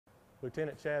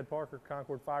Lieutenant Chad Parker,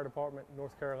 Concord Fire Department,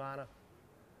 North Carolina.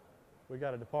 We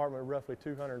got a department of roughly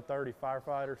 230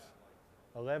 firefighters,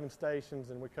 11 stations,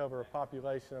 and we cover a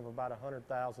population of about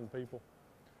 100,000 people.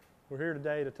 We're here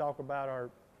today to talk about our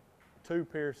two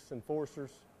Pierce Enforcers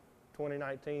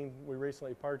 2019 we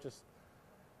recently purchased,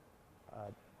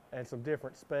 and some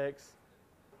different specs.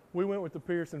 We went with the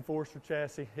Pierce Enforcer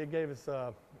chassis. It gave us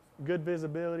good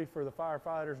visibility for the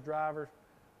firefighters, drivers,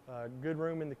 good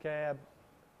room in the cab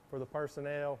for the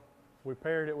personnel. We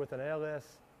paired it with an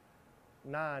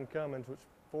LS9 Cummins, which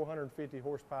 450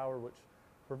 horsepower, which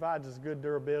provides us good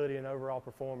durability and overall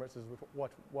performance is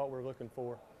what we're looking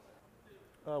for.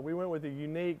 We went with the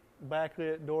unique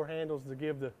backlit door handles to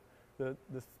give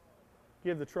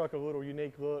the truck a little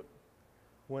unique look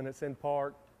when it's in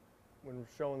park, when we're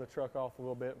showing the truck off a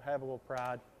little bit, have a little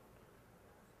pride.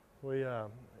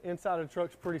 Inside of the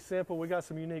truck's pretty simple. We got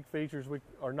some unique features.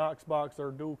 Our Knox Box, our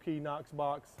dual key Knox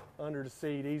Box under the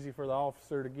seat, easy for the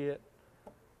officer to get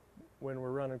when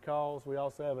we're running calls. We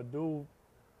also have a dual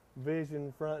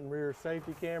vision front and rear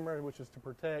safety camera, which is to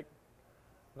protect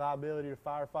liability to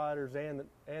firefighters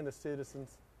and the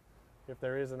citizens if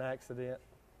there is an accident.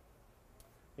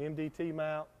 MDT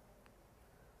mount,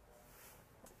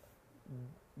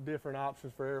 different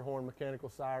options for air horn, mechanical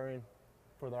siren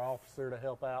for the officer to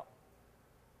help out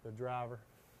the driver.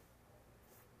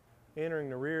 Entering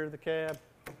the rear of the cab,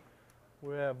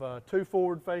 we have two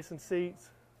forward-facing seats,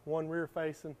 one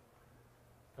rear-facing.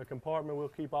 A compartment will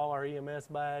keep all our EMS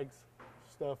bags,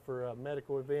 stuff for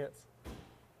medical events.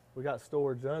 We got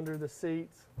storage under the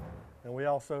seats, and we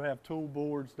also have tool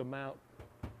boards to mount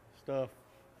stuff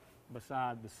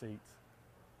beside the seats.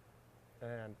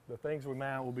 And the things we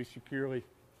mount will be securely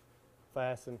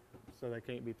fastened so they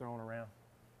can't be thrown around.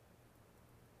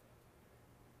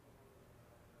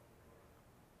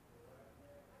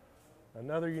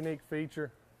 Another unique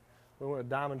feature, we want a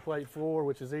diamond plate floor,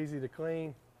 which is easy to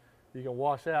clean. You can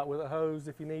wash out with a hose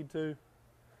if you need to,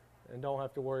 and don't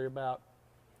have to worry about,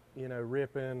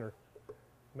 ripping or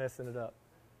messing it up.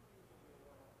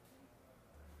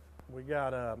 We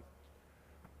got a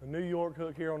New York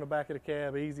hook here on the back of the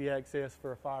cab, easy access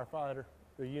for a firefighter.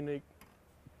 The unique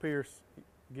Pierce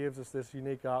gives us this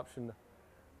unique option,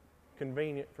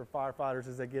 convenient for firefighters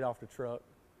as they get off the truck.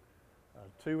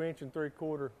 2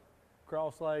 3/4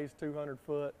 cross lays, 200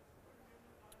 foot,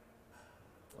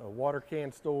 water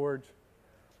can storage,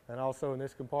 and also in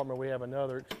this compartment we have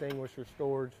another extinguisher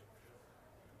storage.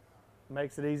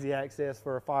 Makes it easy access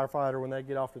for a firefighter when they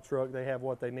get off the truck. They have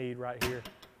what they need right here.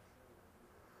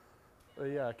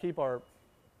 Keep our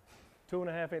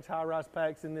 2.5-inch high-rise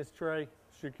packs in this tray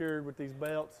secured with these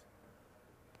belts.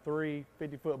 3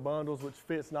 50-foot bundles, which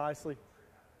fits nicely.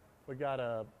 We got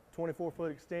a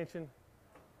 24-foot extension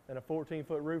and a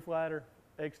 14-foot roof ladder,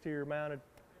 exterior mounted,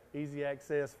 easy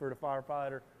access for the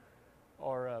firefighter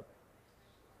or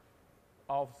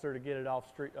officer to get it off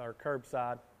street or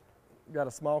curbside. Got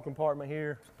a small compartment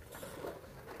here.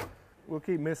 We'll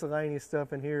keep miscellaneous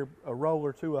stuff in here, a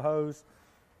roller to a hose,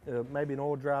 maybe an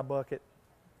oil dry bucket.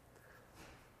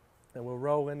 And we'll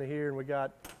roll into here, and we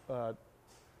got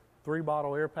 3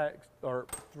 bottle air packs, or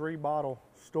 3 bottle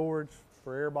storage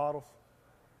for air bottles.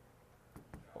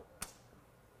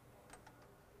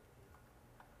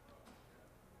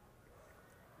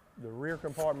 The rear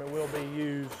compartment will be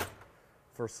used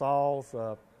for saws,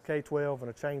 K12 and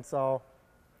a chainsaw.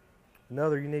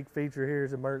 Another unique feature here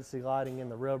is emergency lighting in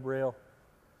the rub rail.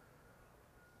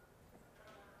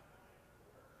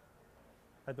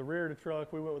 At the rear of the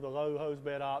truck, we went with a low hose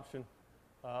bed option.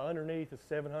 Underneath is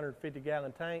a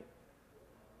 750-gallon tank.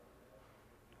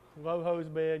 Low hose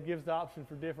bed gives the option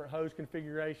for different hose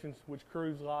configurations, which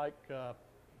crews like.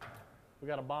 We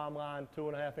got a bomb line,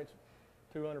 2.5-inch,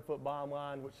 200-foot bomb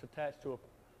line, which is attached to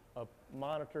a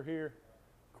monitor here.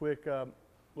 Quick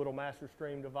little master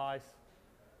stream device.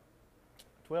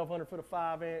 1,200 foot of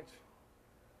 5-inch.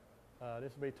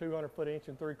 This will be 200 foot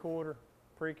 1 3/4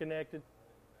 pre-connected.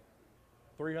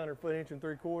 300 foot 1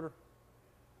 3/4.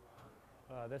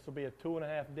 This will be a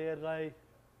 2.5 dead lay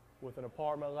with an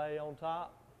apartment lay on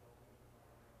top.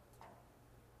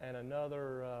 And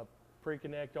another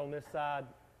pre-connect on this side,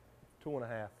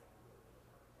 2.5,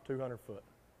 200 foot.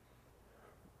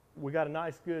 We got a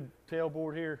nice good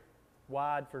tailboard here,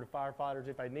 wide for the firefighters.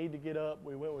 If they need to get up,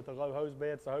 we went with the low hose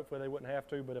bed, so hopefully they wouldn't have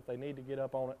to, but if they need to get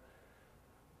up on it.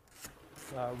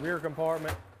 Rear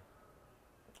compartment,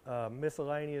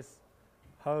 miscellaneous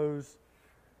hose,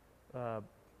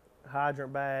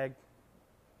 hydrant bag.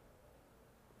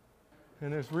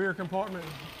 In this rear compartment,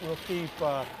 we'll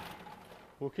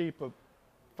keep a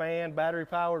fan, battery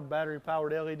powered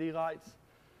LED lights,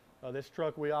 These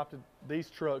trucks we opted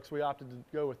to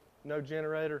go with no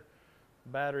generator,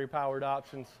 battery powered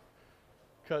options.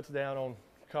 Cuts down on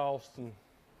cost and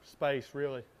space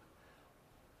really.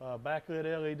 Backlit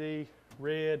LED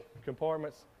red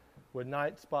compartments with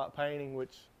night spot painting,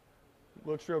 which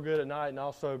looks real good at night and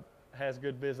also has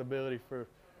good visibility for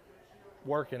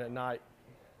working at night.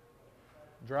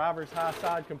 Driver's high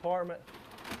side compartment,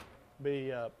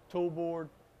 be tool board,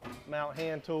 mount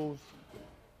hand tools,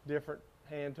 different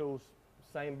hand tools,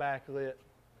 same backlit,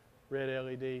 red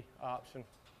LED option.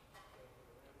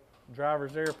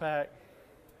 Driver's air pack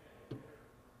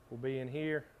will be in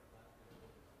here.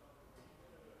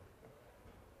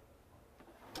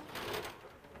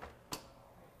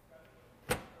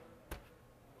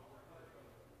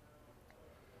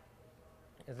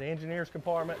 As the engineer's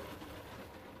compartment,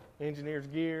 engineer's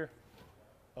gear,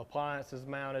 appliances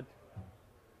mounted,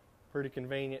 pretty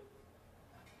convenient.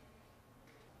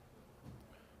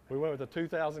 We went with a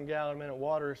 2,000 gallon a minute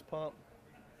water pump.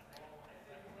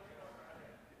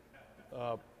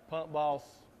 Pump boss,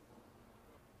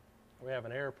 we have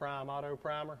an Air Prime auto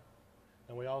primer,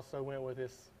 and we also went with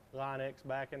this Line X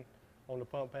backing on the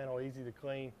pump panel, easy to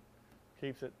clean,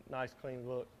 keeps it nice clean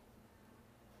look.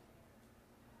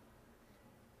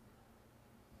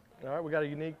 All right, we got a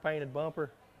unique painted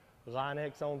bumper, Line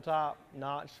X on top,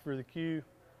 notch for the Q,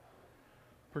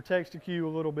 protects the Q a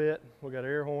little bit. We got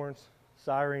air horns,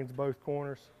 sirens both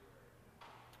corners.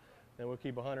 Then we'll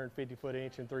keep 150 foot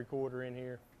inch and 3/4 in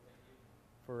here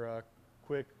for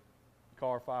quick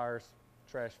car fires,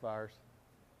 trash fires.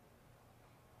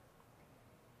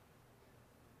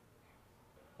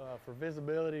 For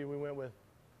visibility, we went with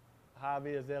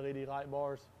high-vis LED light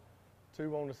bars,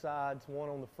 2 on the sides, 1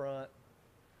 on the front,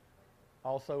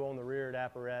 also on the rear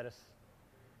apparatus.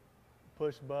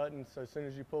 Push buttons, so as soon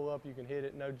as you pull up, you can hit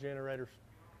it, no generators.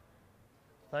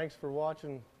 Thanks for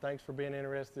watching. Thanks for being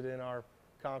interested in our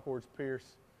Concord's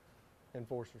Pierce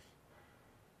Enforcers.